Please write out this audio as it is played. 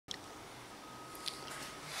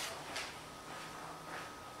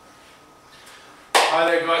Hi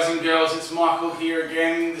there guys and girls, it's Michael here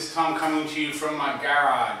again, this time coming to you from my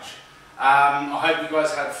garage. I hope you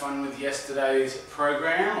guys had fun with yesterday's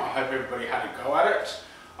program. I hope everybody had a go at it.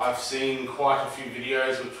 I've seen quite a few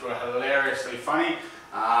videos which were hilariously funny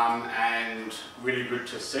and really good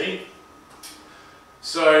to see.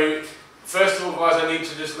 So first of all guys, I need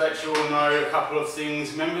to just let you all know a couple of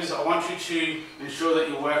things. Members, I want you to ensure that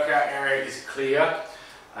your workout area is clear.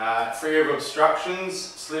 Free of obstructions,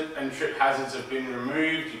 slip and trip hazards have been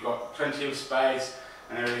removed, you've got plenty of space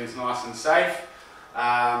and everything's nice and safe.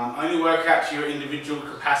 Only work out to your individual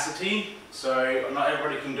capacity, so not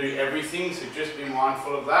everybody can do everything, so just be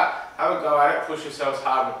mindful of that. Have a go at it, push yourselves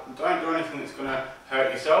hard, but don't do anything that's going to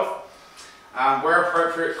hurt yourself. Wear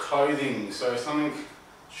appropriate clothing, so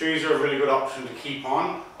shoes are a really good option to keep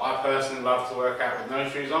on. I personally love to work out with no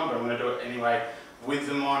shoes on, but I'm going to do it anyway. With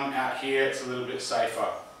them on out here, it's a little bit safer.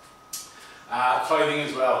 Clothing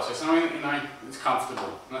as well, so something that is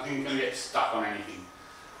comfortable. Nothing's going to get stuck on anything.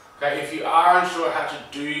 Okay, if you are unsure how to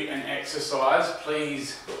do an exercise,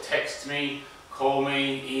 please text me, call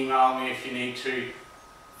me, email me if you need to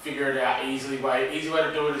figure it out. Easy way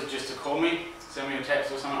to do it is just to call me, send me a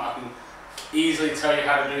text or something. I can easily tell you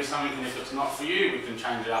how to do something, and if it's not for you, we can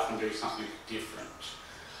change it up and do something different.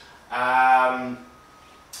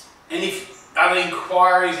 Any other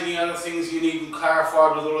inquiries, any other things you need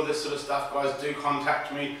clarified with all of this sort of stuff, guys, do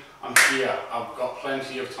contact me. I'm here. I've got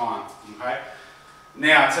plenty of time. Okay.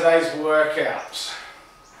 Now, today's workout.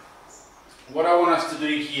 What I want us to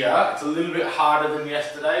do here, it's a little bit harder than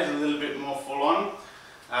yesterday's, a little bit more full on.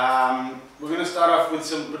 We're going to start off with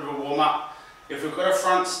some bit of a warm up. If we've got a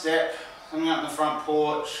front step, something out in the front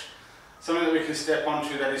porch, something that we can step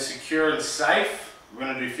onto that is secure and safe, we're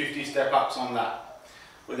going to do 50 step ups on that.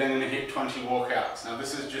 We're then going to hit 20 walkouts. Now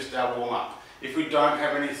this is just our warm up. If we don't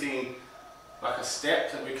have anything like a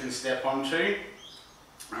step that we can step onto,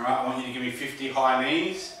 alright, I want you to give me 50 high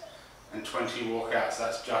knees and 20 walkouts.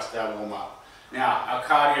 That's just our warm up. Now our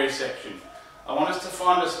cardio section. I want us to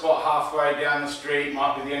find a spot halfway down the street,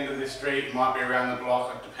 might be the end of the street, might be around the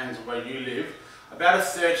block, it depends on where you live. About a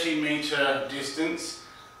 30-meter distance.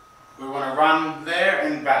 We want to run there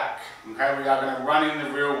and back. Okay, we are going to run in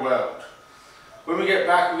the real world. When we get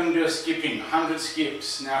back, we're going to do a skipping, 100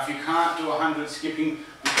 skips. Now if you can't do 100 skipping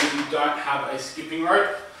because you don't have a skipping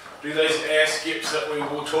rope, do those air skips that we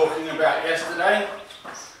were talking about yesterday.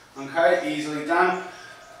 Okay, easily done.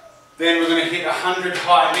 Then we're going to hit 100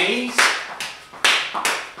 high knees,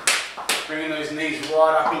 bringing those knees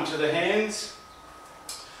right up into the hands.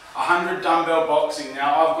 100 dumbbell boxing.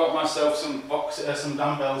 Now I've got myself some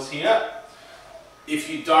dumbbells here. If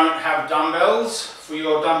you don't have dumbbells for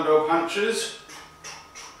your dumbbell punches,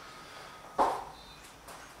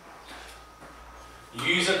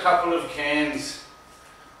 use a couple of cans.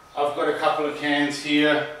 I've got a couple of cans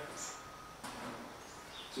here.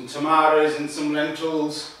 Some tomatoes and some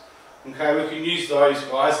lentils. Okay, we can use those,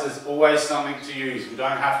 guys. There's always something to use. We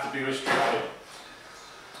don't have to be restricted.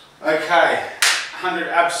 Okay, 100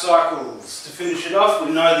 ab cycles. To finish it off,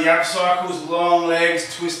 we know the ab cycles, long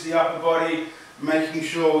legs, twist the upper body, making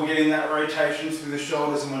sure we're getting that rotation through the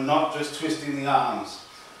shoulders and we're not just twisting the arms.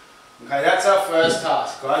 Okay, that's our first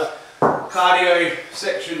task, guys. Cardio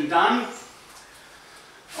section done.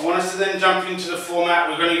 I want us to then jump into the format.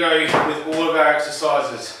 We're going to go with all of our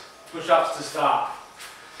exercises. Push-ups to start.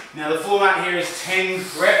 Now the format here is 10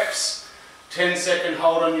 reps, 10-second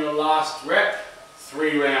hold on your last rep,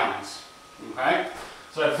 3 rounds. Okay,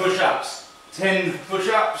 so push-ups, 10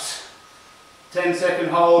 push-ups, 10-second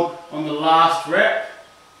hold on the last rep.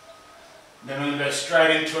 Then we're going to go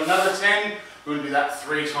straight into another 10. We're going to do that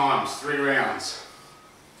 3 times, 3 rounds.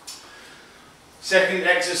 Second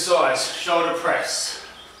exercise, shoulder press.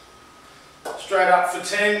 Straight up for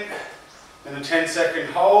 10, then a 10-second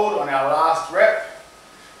hold on our last rep.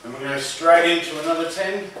 Then we're going to go straight into another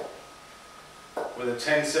 10 with a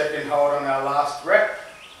 10-second hold on our last rep,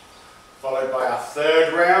 followed by our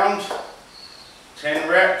third round, 10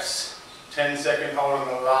 reps, 10-second hold on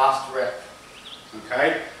the last rep.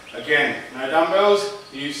 Okay, again, no dumbbells,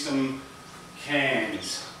 use some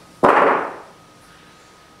cans.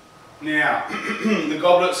 Now, the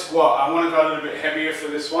goblet squat, I want to go a little bit heavier for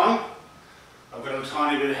this one. I've got a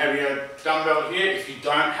tiny bit heavier dumbbell here. If you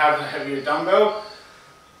don't have a heavier dumbbell,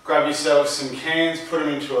 grab yourself some cans, put them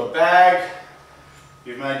into a bag.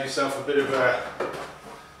 You've made yourself a bit of a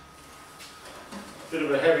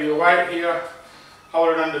heavier weight here.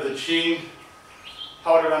 Hold it under the chin,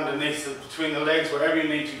 hold it underneath between the legs, wherever you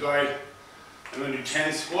need to go. And we're going to do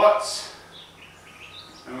 10 squats.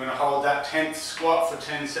 And we're going to hold that 10th squat for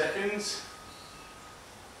 10 seconds.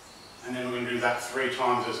 and then we're going to do that 3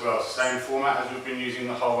 times as well. Same format as we've been using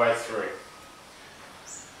the whole way through.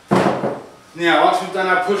 Now, once we've done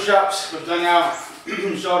our push-ups, we've done our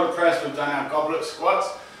shoulder press, we've done our goblet squats,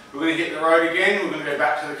 we're going to hit the road again. We're going to go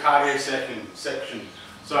back to the cardio section.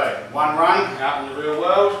 So, one run out in the real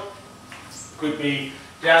world. Could be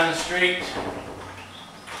down the street,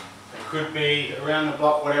 it could be around the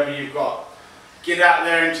block, whatever you've got. Get out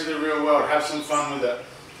there into the real world, have some fun with it.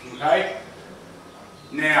 Okay?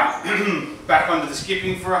 Now, back onto the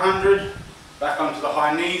skipping for 100, back onto the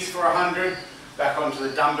high knees for 100, back onto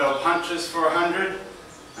the dumbbell punches for 100,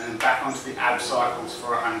 and back onto the ab cycles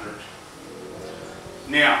for 100.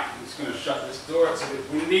 Now, I'm just going to shut this door, it's a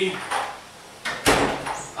bit windy.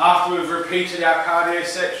 After we've repeated our cardio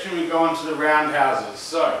section, we go on to the roundhouses.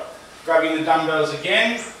 So, grabbing the dumbbells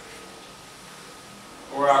again,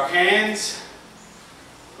 or our cans.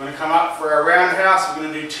 We're going to come up for our roundhouse, we're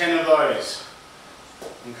going to do 10 of those.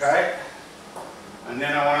 Okay? And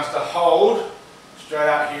then I want us to hold straight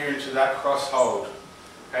out here into that cross hold.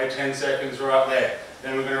 Okay, 10 seconds right there.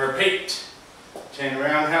 Then we're going to repeat 10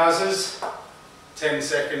 roundhouses,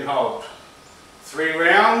 10-second hold. 3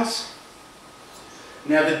 rounds.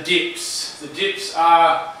 Now the dips. The dips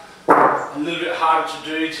are a little bit harder to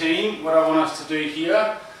do, team. What I want us to do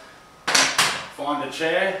here, find a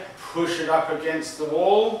chair, push it up against the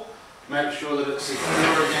wall, make sure that it's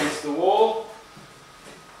secure against the wall.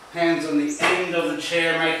 Hands on the end of the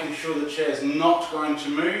chair, making sure the chair is not going to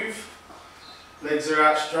move. Legs are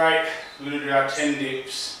out straight. We're going to do our 10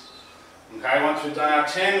 dips. Okay, once we've done our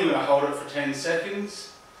 10, we're going to hold it for 10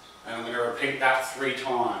 seconds. And I'm going to repeat that 3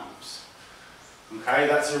 times. Okay,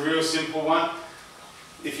 that's a real simple one.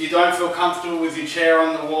 If you don't feel comfortable with your chair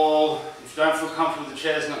on the wall, if you don't feel comfortable the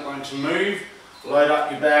chair's not going to move, load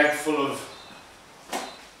up your bag full of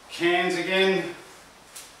cans again.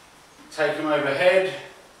 Take them overhead.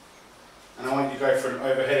 And I want you to go for an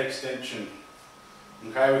overhead extension.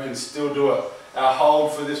 Okay, we can still do it. Our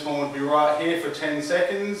hold for this one would be right here for 10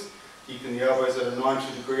 seconds, keeping the elbows at a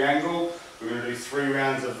 90-degree angle. We're going to do 3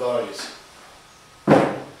 rounds of those.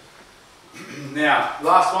 Now,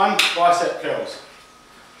 last one, bicep curls.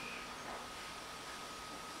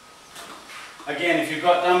 Again, if you've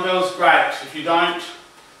got dumbbells, great. If you don't,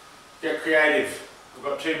 get creative. We've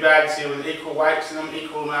got 2 bags here with equal weights in them,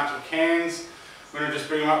 equal amount of cans. We're going to just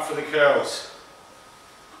bring them up for the curls.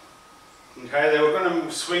 Okay, they were going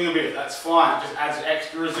to swing a bit, that's fine. It just adds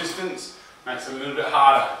extra resistance, makes it a little bit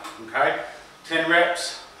harder. Okay, 10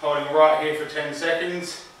 reps, holding right here for 10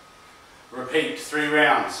 seconds. Repeat 3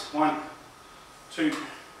 rounds. 1, 2,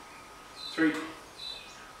 3,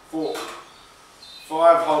 4,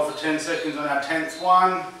 5. Hold for 10 seconds on our 10th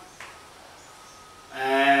one.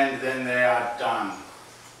 And then they are done.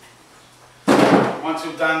 Once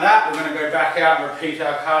we've done that, we're going to go back out and repeat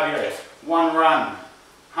our cardio. 1 run,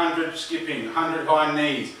 100 skipping, 100 high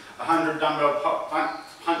knees, 100 dumbbell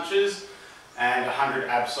punches, and 100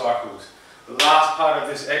 ab cycles. The last part of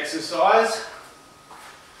this exercise,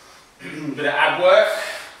 a bit of ab work.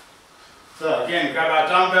 So again, grab our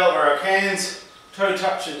dumbbell or our cans, toe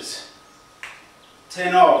touches.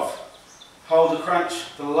 10 of. Hold the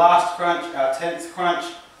crunch, the last crunch, our 10th crunch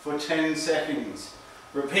for 10 seconds.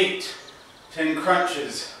 Repeat. 10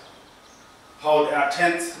 crunches. Hold our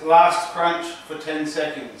 10th last crunch for 10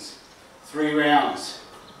 seconds. 3 rounds.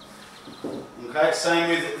 Okay, same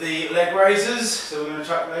with the leg raises. So we're going to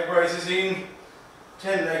chuck leg raises in.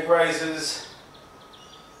 10 leg raises.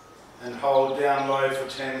 And hold down low for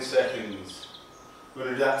 10 seconds. We're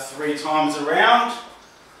going to do that 3 times around.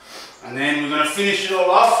 And then we're going to finish it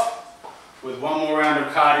all off with 1 more round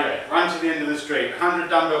of cardio. Run to the end of the street. 100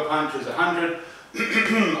 dumbbell punches, 100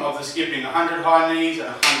 of the skipping, 100 high knees and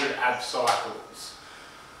 100 ab cycles.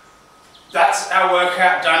 That's our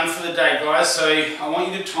workout done for the day, guys. So I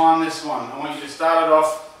want you to time this one. I want you to start it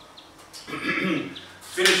off,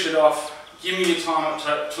 finish it off, give me your time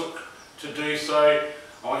it took to do so.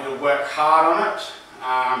 I want you to work hard on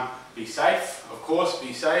it. Be safe, of course,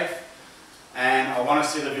 be safe. And I want to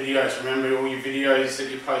see the videos. Remember, all your videos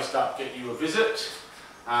that you post up get you a visit.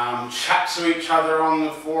 Chat to each other on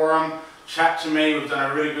the forum. Chat to me. We've done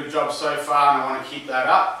a really good job so far and I want to keep that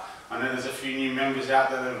up. I know there's a few new members out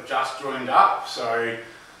there that have just joined up, so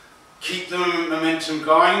keep the momentum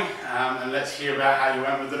going and let's hear about how you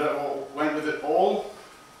went with it all.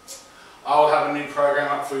 I'll have a new program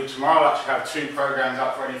up for you tomorrow. I'll actually have 2 programs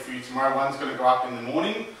up ready for you tomorrow. One's going to go up in the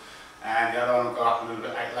morning and the other one will go up a little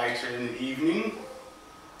bit later in the evening.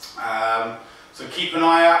 So keep an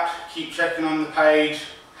eye out, keep checking on the page,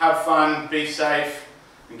 have fun, be safe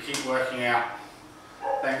and keep working out.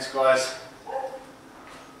 Thanks guys.